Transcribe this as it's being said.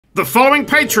The following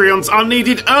Patreons are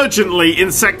needed urgently in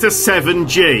Sector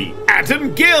 7G.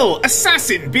 Adam Gill,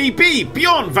 Assassin BB,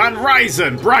 Bjorn Van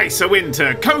Ryzen, Bryce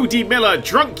Winter, Cody Miller,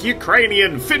 Drunk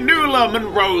Ukrainian, Finula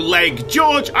Monroe Leg,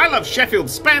 George, I Love Sheffield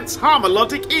Spence,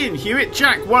 Harmelodic, Ian Hewitt,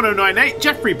 Jack 1098,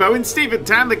 Jeffrey Bowen, Stephen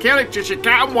Tan, The Killer, Jessica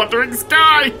Cat, and Wandering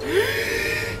Sky.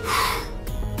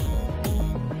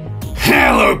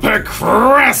 Hello,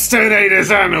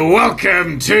 procrastinators, and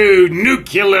welcome to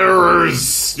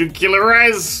Nuclearez,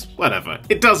 whatever.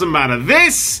 It doesn't matter.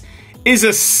 This is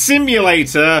a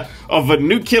simulator of a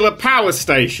nuclear power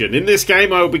station. In this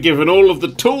game, I will be given all of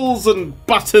the tools and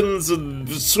buttons and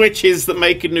switches that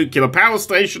make a nuclear power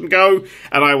station go,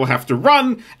 and I will have to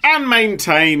run and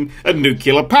maintain a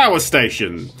nuclear power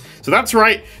station. So that's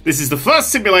right, this is the first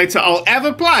simulator I'll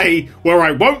ever play where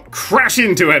I won't crash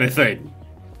into anything.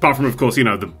 Apart from, of course, you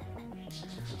know, the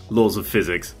laws of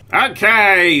physics.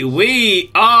 Okay,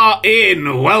 we are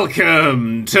in.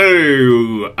 Welcome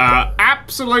to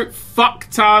absolute fuck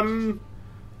ton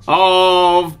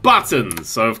of buttons.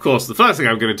 So, of course, the first thing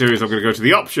I'm going to do is I'm going to go to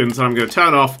the options and I'm going to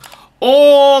turn off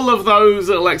all of those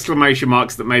little exclamation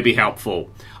marks that may be helpful.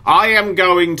 I am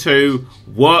going to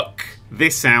work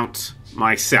this out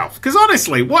myself. Because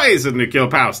honestly, what is a nuclear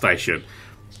power station?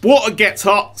 Water gets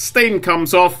hot, steam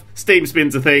comes off, steam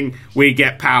spins a thing, we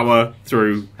get power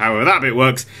through however that bit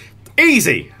works.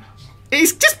 Easy.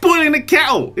 It's just boiling a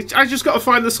kettle. I just got to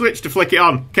find the switch to flick it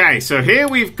on. Okay, so here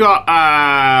we've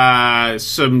got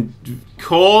some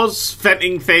cores,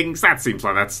 venting things. That seems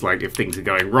like that's like if things are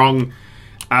going wrong.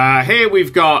 Here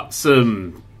we've got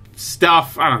some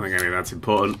stuff. I don't think any of that's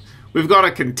important. We've got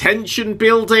a contention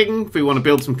building, if we want to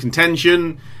build some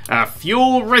contention.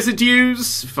 Fuel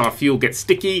residues, if our fuel gets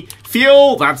sticky.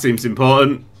 Fuel, that seems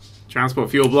important.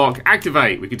 Transport fuel block,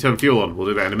 activate. We can turn fuel on, we'll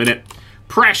do that in a minute.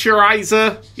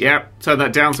 Pressurizer, yep, turn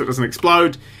that down so it doesn't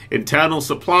explode. Internal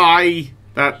supply,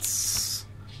 that's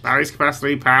batteries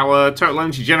capacity, power, total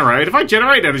energy generated. If I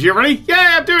generate energy already,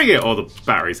 yeah, I'm doing it. Or the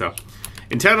batteries are.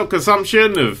 Internal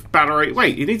consumption of battery,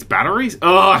 wait, it needs batteries?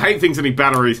 Oh, I hate things that need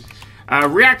batteries.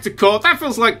 Reactor core, that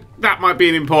feels like that might be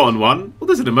an important one. Well,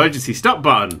 there's an emergency stop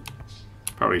button.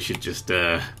 Probably should just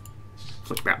flick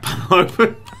that button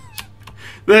open.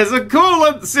 There's a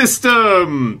coolant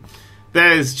system.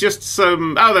 There's just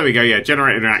some, oh, there we go, yeah,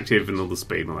 generator active and all the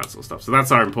speed and all that sort of stuff. So that's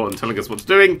our important, telling us what it's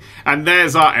doing. And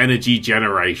there's our energy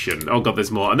generation. Oh god, there's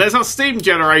more. And there's our steam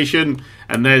generation.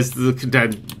 And there's the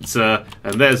condenser.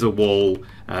 And there's a wall.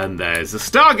 And there's a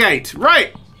Stargate.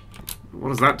 Right. What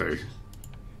does that do?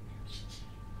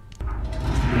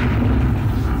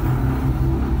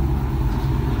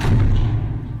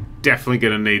 Definitely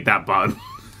gonna need that button.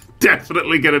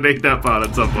 Definitely gonna need that button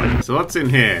at some point. So what's in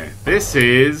here? This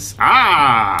is...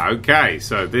 okay.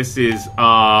 So this is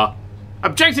our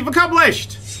objective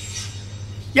accomplished.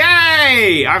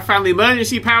 Yay! I found the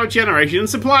emergency power generation and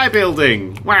supply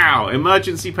building. Wow,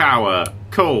 emergency power.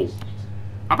 Cool.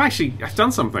 I've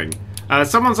done something.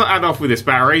 Someone's had off with this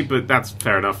battery, but that's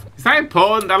fair enough. Is that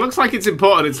important? That looks like it's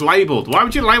important. It's labelled. Why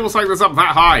would you label something that's up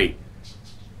that high?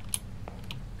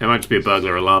 It might just be a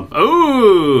burglar alarm.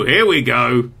 Ooh, here we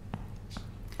go.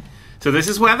 So this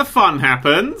is where the fun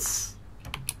happens.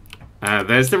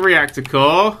 There's the reactor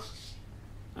core.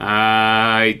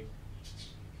 Yeah,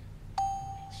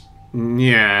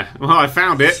 well, I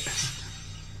found it.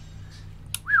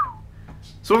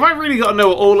 So have I really got to know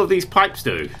what all of these pipes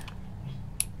do?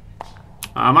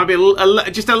 Might be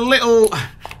just a little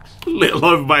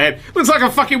over my head. Looks like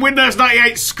a fucking Windows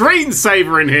 98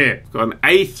 screensaver in here. Got an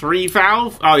A3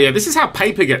 valve. Oh yeah, this is how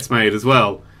paper gets made as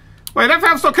well. Wait, that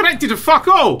valve's not connected to fuck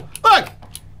all. Look,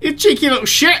 you cheeky little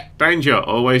shit. Danger,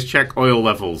 always check oil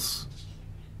levels.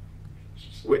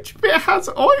 Which bit has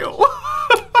oil?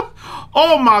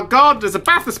 Oh my god, there's a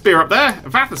bathysphere up there. A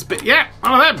bathysphere, yeah,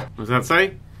 one of them. What does that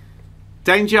say?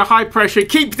 Danger, high pressure,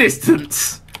 keep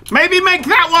distance. Maybe make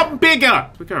that one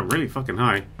bigger. We're going really fucking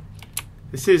high.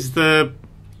 This is the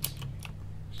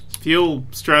fuel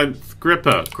strength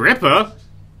gripper. Gripper?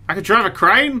 I could drive a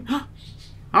crane?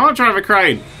 I want to drive a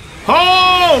crane.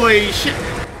 Holy shit!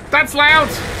 That's loud!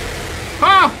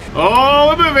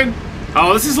 Oh, we're moving!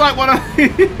 Oh, this is like one of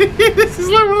this is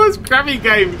like one of those crappy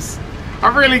games.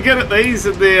 I'm really good at these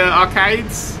in the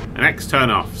arcades. An X turn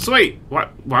off. Sweet.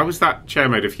 Why was that chair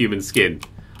made of human skin?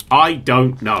 I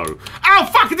don't know. Oh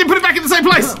fuck! I didn't put it back in the same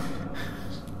place.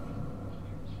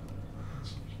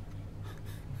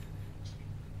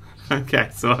 Okay,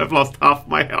 so I've lost half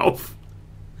my health.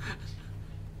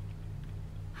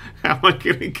 How am I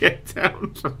going to get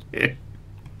down from here?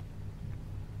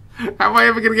 How am I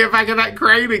ever going to get back in that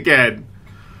crane again?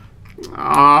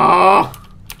 Oh.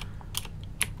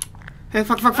 Hey,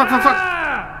 fuck.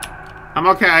 I'm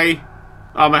okay.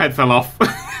 Oh, my head fell off.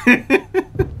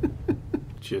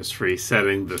 Just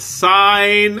resetting the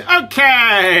sign.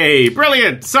 Okay,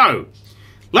 brilliant. So,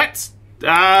 let's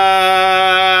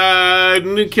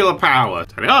nuclear power.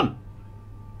 Turn it on.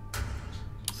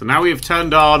 So now we have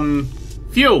turned on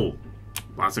fuel.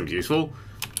 Well, that seems useful.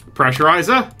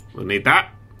 Pressurizer. We'll need that.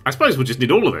 I suppose we'll just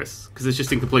need all of this because it's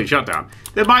just in complete shutdown.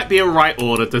 There might be a right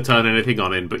order to turn anything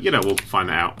on in, but you know, we'll find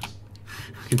that out.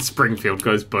 In Springfield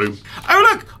goes boom. Oh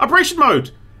look! Operation mode!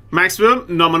 Maximum,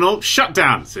 nominal,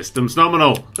 shutdown. Systems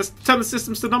nominal. Let's turn the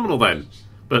systems to nominal then.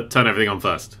 But turn everything on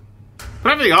first.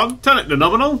 Put everything on, turn it to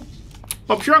nominal.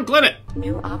 Bob's your uncle, innit?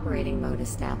 New operating mode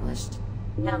established.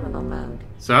 Nominal mode.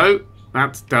 So,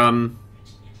 that's done.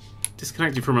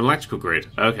 Disconnected from electrical grid.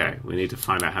 Okay, we need to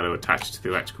find out how to attach to the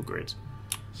electrical grid.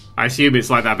 I assume it's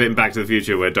like that bit in Back to the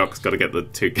Future where Doc's got to get the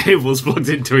two cables plugged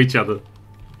into each other.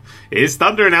 It is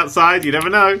thundering outside, you never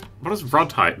know. What does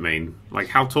rod height mean? Like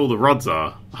how tall the rods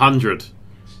are? 100.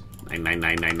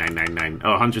 9999999.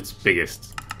 Oh, 100's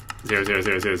biggest.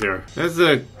 00000. There's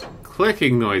a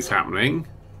clicking noise happening.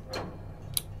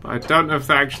 But I don't know if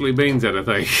that actually means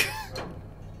anything.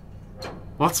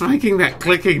 What's making that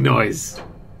clicking noise?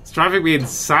 It's driving me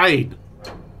insane.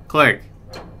 Click.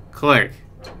 Click.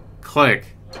 Click.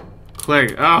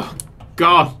 Click. Oh,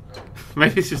 God.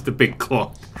 Maybe it's just a big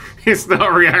clock. It's not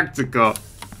a reactor clock.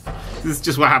 This is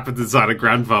just what happens inside a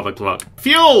grandfather clock.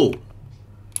 Fuel!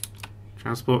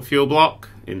 Transport fuel block.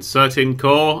 Insert in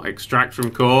core. Extract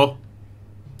from core.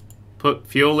 Put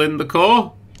fuel in the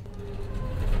core.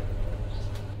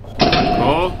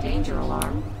 Core. Danger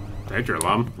alarm. Danger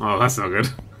alarm? Oh, that's not good.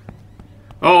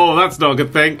 Oh, that's not a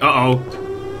good thing. Uh-oh.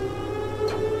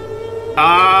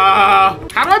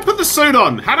 How do I put the suit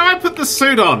on? How do I put the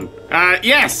suit on?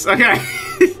 Yes, okay.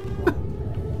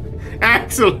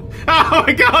 Excellent. Oh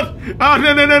my god. Oh,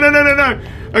 no.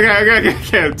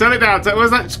 Okay. Turn it down. Where's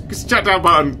that shutdown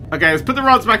button? Okay, let's put the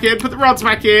rods back in. Put the rods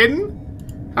back in.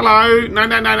 Hello.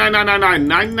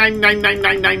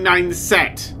 9999999999999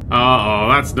 set. Uh-oh,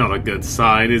 that's not a good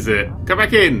sign, is it? Come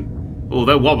back in. Oh,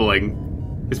 they're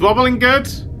wobbling. Is wobbling good?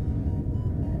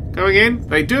 Going in?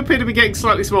 They do appear to be getting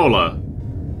slightly smaller.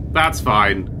 That's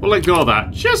fine. We'll ignore that.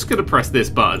 Just gonna press this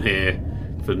button here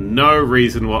for no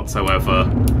reason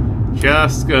whatsoever.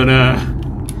 Just gonna...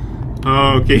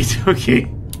 Okie dokie.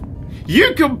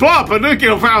 You can blow up a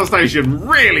nuclear power station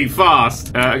really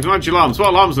fast. Acknowledge alarms. What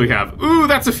alarms do we have? Ooh,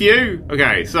 that's a few.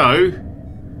 Okay, so...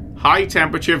 High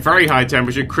temperature, very high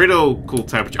temperature, critical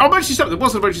temperature. Oh, emergency stop. There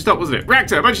wasn't emergency stop, wasn't it?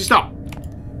 Reactor, emergency stop.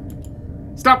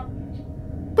 Stop.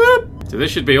 Boop. So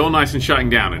this should be all nice and shutting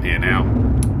down in here now.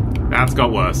 That's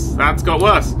got worse. That's got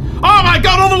worse. Oh my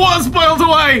god, all the water's boiled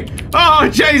away! Oh,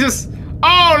 Jesus!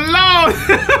 Oh, Lord!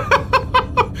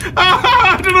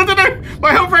 I don't know what to do!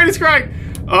 My whole brain is crying!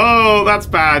 Oh, that's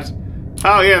bad.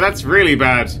 Oh, yeah, that's really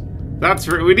bad.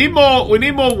 We need more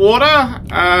water.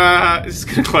 Just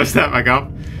gonna close that back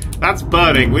up. That's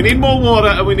burning. We need more water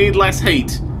and we need less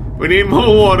heat. We need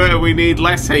more water and we need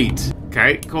less heat.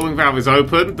 Okay, cooling valve is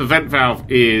open. The vent valve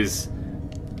is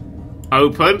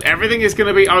open. Everything is going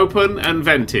to be open and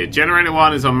vented. Generator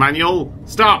 1 is on manual.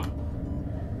 Stop.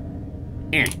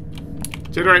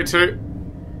 Generator 2.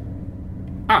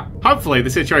 Hopefully the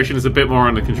situation is a bit more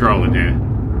under control in here.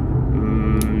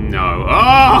 No.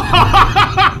 Oh!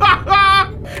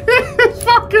 It's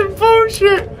fucking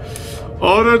bullshit.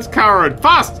 Ordered current.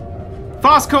 Fast!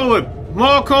 Fast coolant.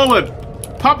 More coolant.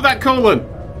 Pump that coolant.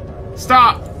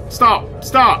 Start.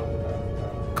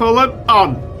 Coolant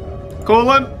on.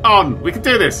 Coolant on. We can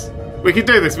do this. We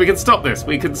can stop this.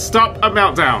 We can stop a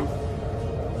meltdown.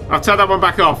 I'll turn that one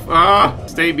back off.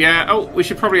 Steam, yeah. Oh, we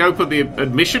should probably open the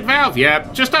admission valve.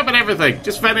 Yeah, just open everything.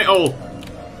 Just vent it all.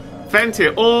 Vent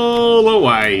it all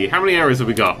away. How many errors have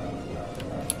we got?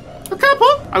 A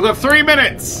couple. I've got 3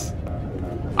 minutes.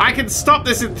 I can stop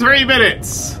this in 3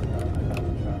 minutes.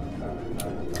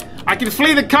 I can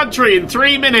flee the country in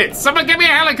 3 minutes. Someone give me a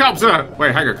helicopter.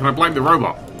 Wait, hang on. Can I blame the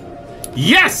robot?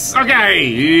 Yes!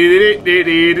 Okay!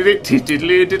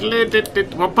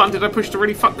 What button did I push to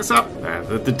really fuck this up?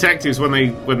 The detectives, when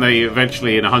they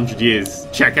eventually, in 100 years,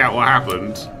 check out what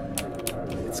happened,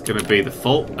 it's gonna be the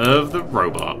fault of the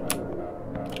robot.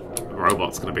 The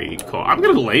robot's gonna be caught. I'm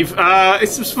gonna leave.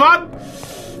 This was fun!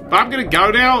 But I'm gonna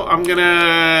go now. I'm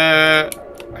gonna...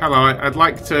 Hello, I'd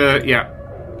like to... Yeah.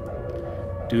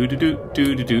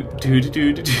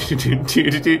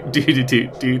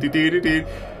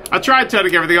 I tried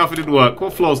turning everything off, it didn't work.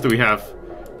 What floors do we have?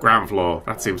 Ground floor.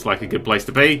 That seems like a good place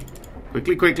to be.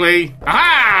 Quickly.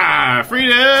 Aha!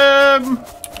 Freedom!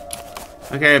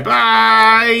 Okay,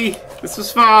 bye! This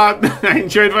was fun. I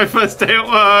enjoyed my first day at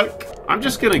work. I'm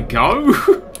just gonna go.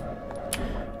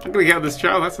 I'm gonna get on this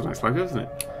train. Oh, that's a nice logo, isn't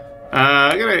it?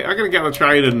 I'm gonna get on the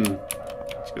train and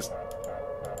just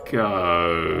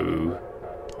go.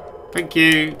 Thank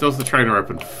you. Doors the train are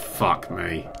open. Fuck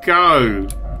me. Go.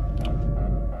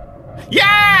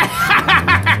 Yeah!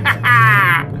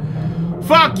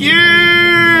 Fuck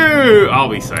you! I'll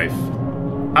be safe.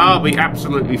 I'll be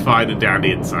absolutely fine and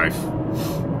dandy and safe.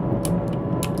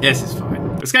 Yes, it's fine.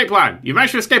 Escape plan. You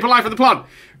managed to escape alive from the plant.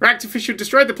 Reactor official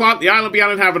destroyed the plant. The island will be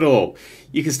uninhabitable.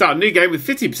 You can start a new game with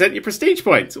 50% of your prestige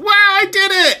points. Wow, I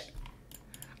did it!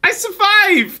 I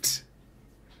survived!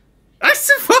 I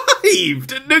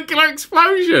survived a nuclear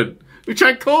explosion, which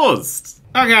I caused.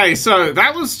 Okay, so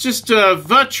that was just a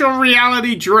virtual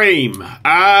reality dream.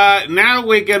 Now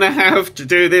we're gonna have to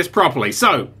do this properly.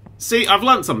 So, see, I've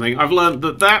learned something. I've learned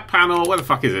that that panel, where the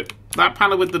fuck is it? That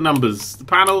panel with the numbers. The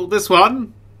panel, this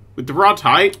one, with the rod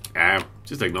height.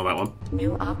 Just ignore that one.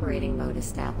 New operating mode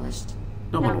established.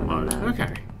 Nominal mode.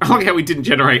 Okay. I like how we didn't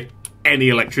generate any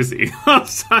electricity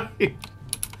last time.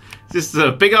 Just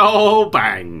a big ol'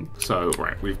 bang. So,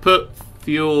 right, we've put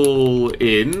fuel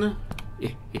in.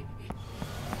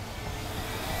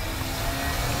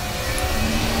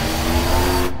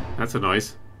 That's a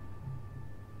noise.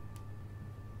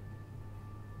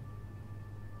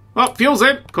 Well, fuel's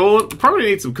in. Coolant. Probably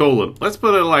need some coolant. Let's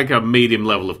put it like a medium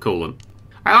level of coolant.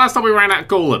 Hey, last time we ran out of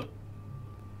coolant.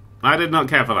 I did not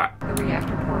care for that. The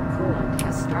reactor core coolant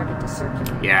has started to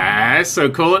circulate. Yes, so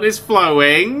coolant is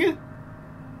flowing.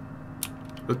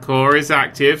 The core is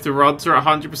active. The rods are at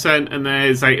 100% and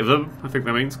there's 8 of them. I think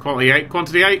that means quantity 8.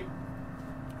 Quantity 8.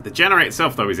 The generator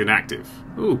itself, though, is inactive.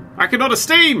 Ooh, I can order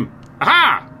steam!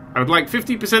 Aha! I would like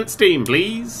 50% steam,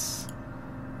 please.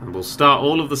 And we'll start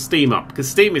all of the steam up, because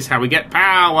steam is how we get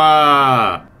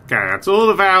power. Okay, that's all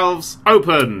the valves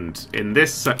opened in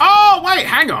this... oh, wait,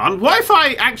 hang on. What if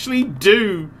I actually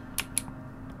do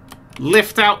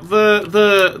lift out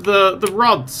the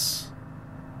rods?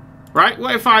 Right?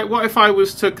 What if I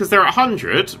was to... because they're at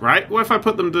 100, right? What if I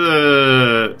put them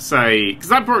to, say...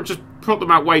 because I just put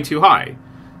them out way too high.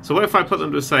 So what if I put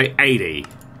them to, say, 80?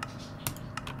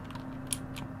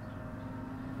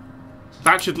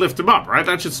 That should lift them up, right?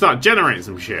 That should start generating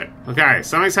some shit. Okay,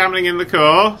 something's happening in the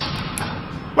core.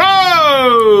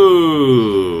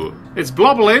 Whoa! It's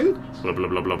blobbling. Blob,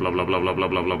 blob, blob, blob, blob, blob, blob, blob,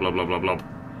 blob, blob, blob, blob, blob, blob.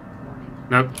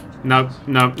 No, no,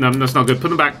 no, no, that's not good. Put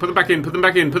them back, put them back in, put them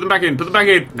back in, put them back in, put them back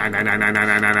in. 9, 9, 9, 9, 9,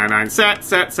 9, 9, 9, 9. Set,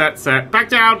 set, set, set. Back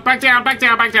down, back down, back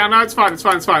down, back down. No, it's fine, it's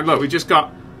fine, it's fine. Look, we just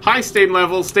got high steam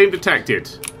level, steam detected.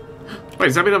 Wait,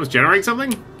 does that mean I was generating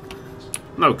something?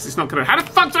 No, because it's not going to... how the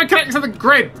fuck do I connect to the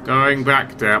grid? Going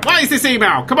back down. What is this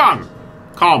email? Come on.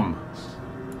 Com.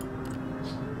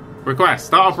 Request.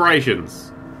 Start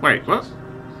operations. Wait, what?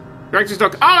 Reactor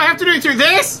stock. Oh, I have to do it through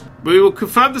this? We will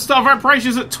confirm the start of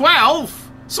operations at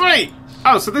 12. Sweet.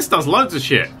 Oh, so this does loads of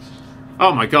shit.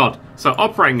 Oh my god. So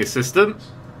operating assistant.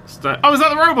 Oh, is that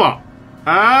the robot?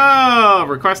 Oh,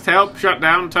 request help, shut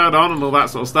down, turn on, and all that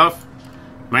sort of stuff.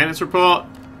 Maintenance report.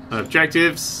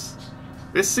 Objectives.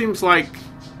 This seems like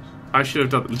I should have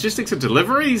done logistics and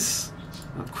deliveries.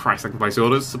 Oh Christ, I can place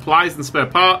orders. Supplies and spare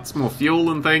parts, more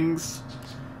fuel and things.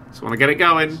 Just want to get it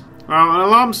going. Well, an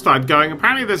alarm started going.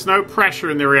 Apparently there's no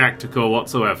pressure in the reactor core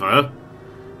whatsoever.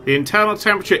 The internal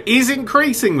temperature is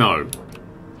increasing though.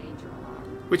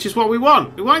 Which is what we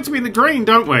want. We want it to be in the green,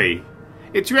 don't we?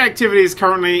 Its reactivity is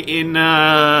currently in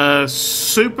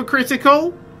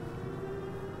supercritical.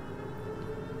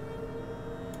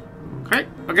 Okay.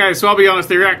 Okay, so I'll be honest,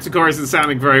 the reactor core isn't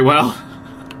sounding very well.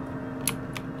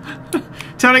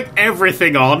 Turning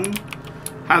everything on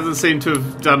hasn't seemed to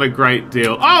have done a great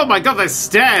deal. Oh my god, there's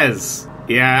stairs!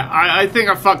 Yeah, I think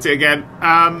I fucked it again.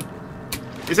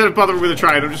 Instead of bothering with the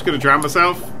train, I'm just going to drown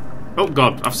myself. Oh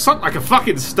god, I've sunk like a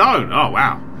fucking stone. Oh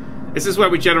wow. This is where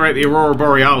we generate the Aurora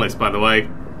Borealis, by the way.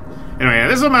 Anyway, yeah,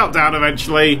 this will melt down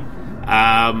eventually.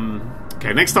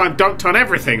 Okay, next time, don't turn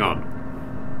everything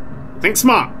on. Think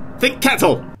smart. Think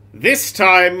kettle. This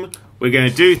time, we're going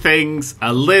to do things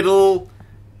a little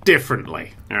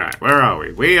differently. Alright, where are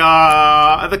we? We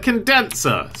are at the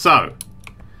condenser. So,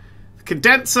 the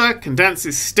condenser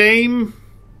condenses steam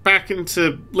back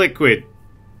into liquid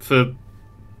for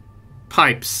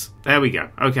pipes. There we go.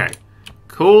 Okay.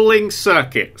 Cooling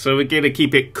circuit. So we're going to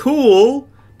keep it cool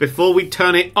before we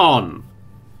turn it on.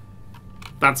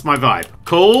 That's my vibe.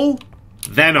 Cool,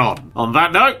 then on. On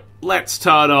that note, let's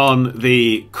turn on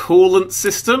the coolant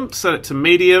system. Set it to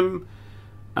medium.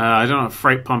 I don't know what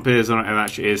freight pump is. I don't know what it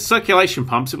actually is. Circulation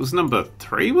pumps. It was number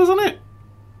 3, wasn't it?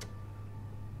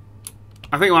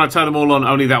 I think when I turned them all on,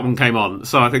 only that one came on.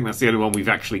 So I think that's the only one we've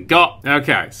actually got.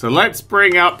 Okay, so let's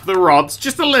bring up the rods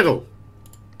just a little.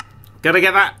 Gotta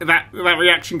get that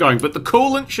reaction going. But the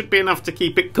coolant should be enough to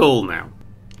keep it cool now.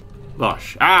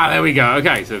 Bosh. Ah, there we go.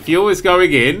 Okay, so fuel is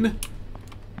going in.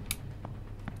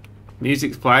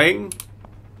 Music's playing.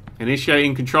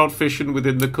 Initiating controlled fission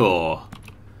within the core.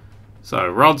 So,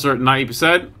 rods are at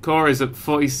 90%. Core is at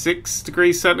 46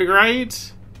 degrees centigrade.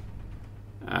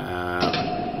 Oh,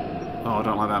 I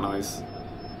don't like that noise.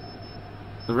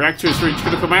 The reactor has reached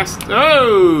critical mass.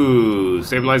 Oh!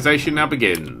 Stabilization now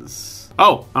begins.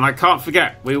 Oh, and I can't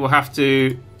forget, we will have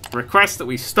to request that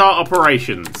we start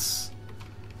operations.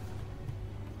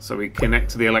 So we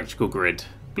connect to the electrical grid.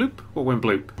 Bloop? What went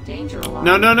bloop? Danger alarm.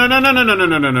 No.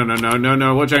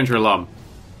 What danger alarm?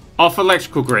 Off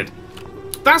electrical grid.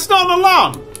 That's not an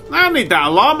alarm. I don't need that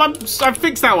alarm. I've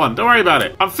fixed that one. Don't worry about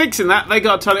it. I'm fixing that. They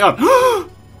got to turn it on.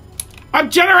 I'm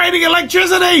generating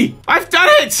electricity. I've done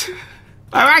it.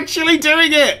 I'm actually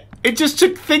doing it. It just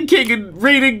took thinking and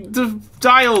reading the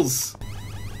dials.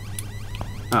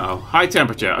 Uh-oh. High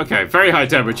temperature. Okay, very high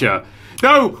temperature.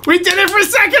 No, we did it for a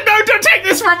second. No, don't take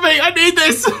this from me. I need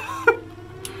this.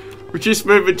 Reduce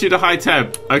movement due to high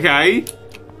temp. Okay.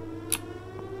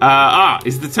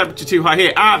 Is the temperature too high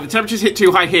here? The temperature's hit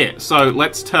too high here. So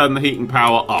let's turn the heating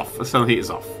power off. Let's turn the heaters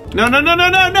off. No.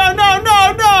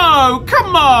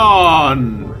 Come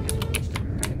on.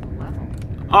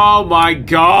 Oh my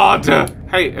god.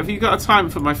 Hey, have you got a time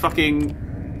for my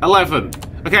fucking 11?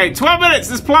 Okay, 12 minutes.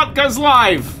 This plant goes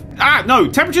live. No,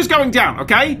 temperature's going down,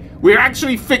 okay? We're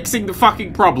actually fixing the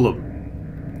fucking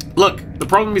problem. Look, the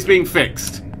problem is being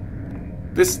fixed.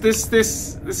 This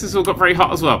has all got very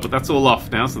hot as well, but that's all off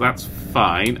now, so that's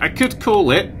fine. I could cool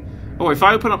it. Oh, if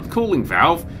I open up the cooling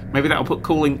valve, maybe that'll put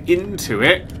cooling into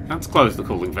it. Let's close the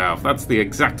cooling valve. That's the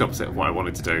exact opposite of what I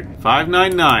wanted to do.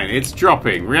 599, it's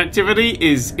dropping. Reactivity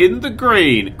is in the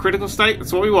green. Critical state,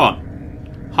 that's what we want.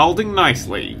 Holding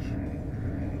nicely.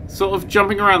 Sort of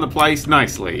jumping around the place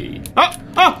nicely. Oh.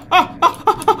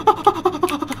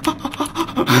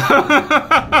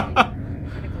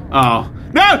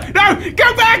 No!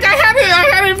 Go back! I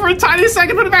had it for a tiny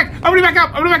second. Put it back. Open it back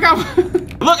up.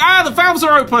 Look, the valves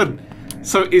are open.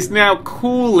 So it's now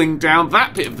cooling down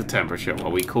that bit of the temperature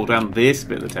while we cool down this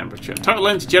bit of the temperature. Total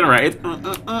energy generated.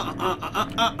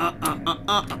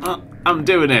 I'm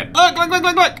doing it.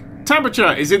 Look.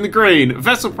 Temperature is in the green.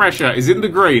 Vessel pressure is in the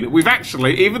green. We've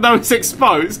actually, even though it's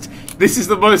exposed, this is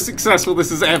the most successful this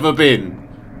has ever been.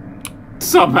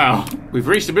 Somehow. We've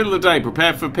reached the middle of the day.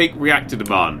 Prepare for peak reactor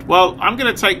demand. Well, I'm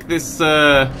going to take this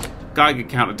Geiger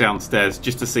counter downstairs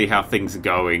just to see how things are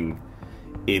going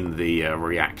in the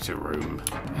reactor room.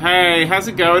 Hey, how's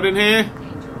it going in here?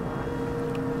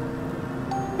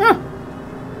 Huh.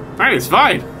 Hey, it's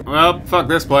fine. Well, fuck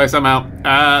this place. I'm out.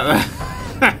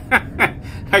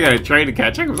 I got a train to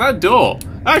catch. Was that a door?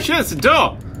 Oh shit, it's a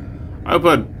door.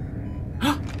 Open.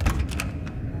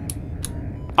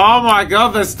 Oh my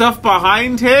god, there's stuff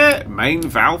behind here. Main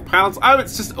valve panels. Oh,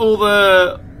 it's just all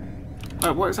the...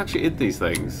 Oh, what's actually in these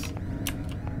things?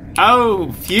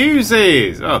 Oh,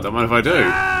 fuses. Oh, don't mind if I do.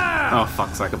 Oh,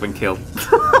 fuck's sake, I've been killed.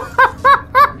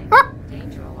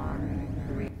 Danger alarm.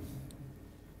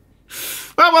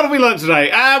 Well, what have we learned today?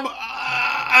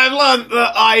 I've learned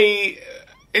that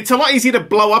it's a lot easier to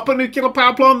blow up a nuclear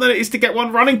power plant than it is to get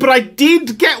one running, but I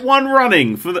did get one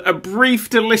running for a brief,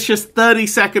 delicious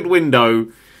 30-second window.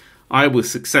 I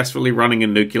was successfully running a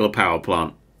nuclear power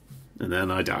plant, and then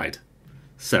I died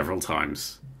several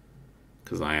times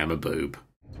because I am a boob.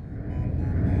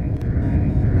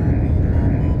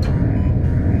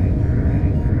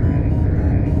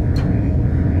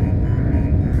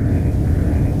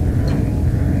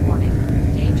 Warning.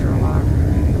 Danger alarm.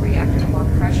 The reactor core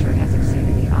pressure has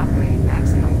exceeded the operating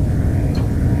maximum.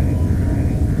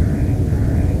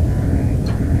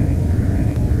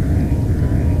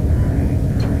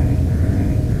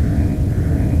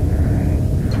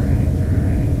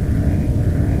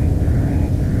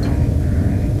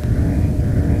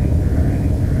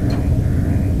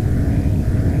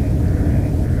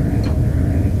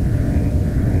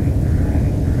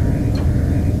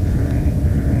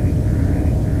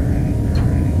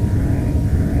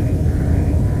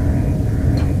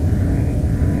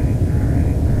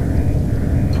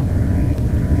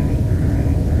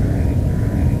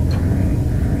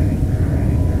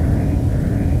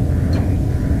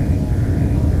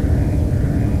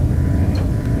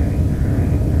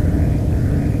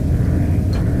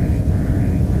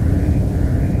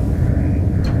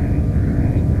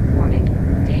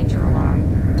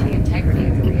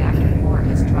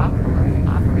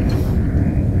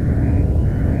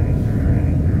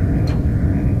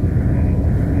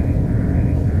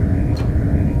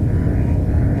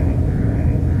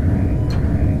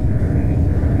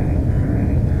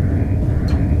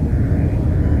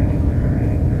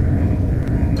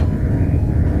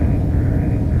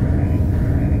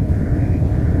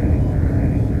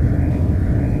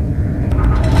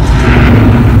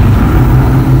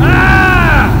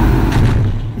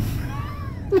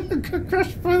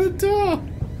 crashed by the door.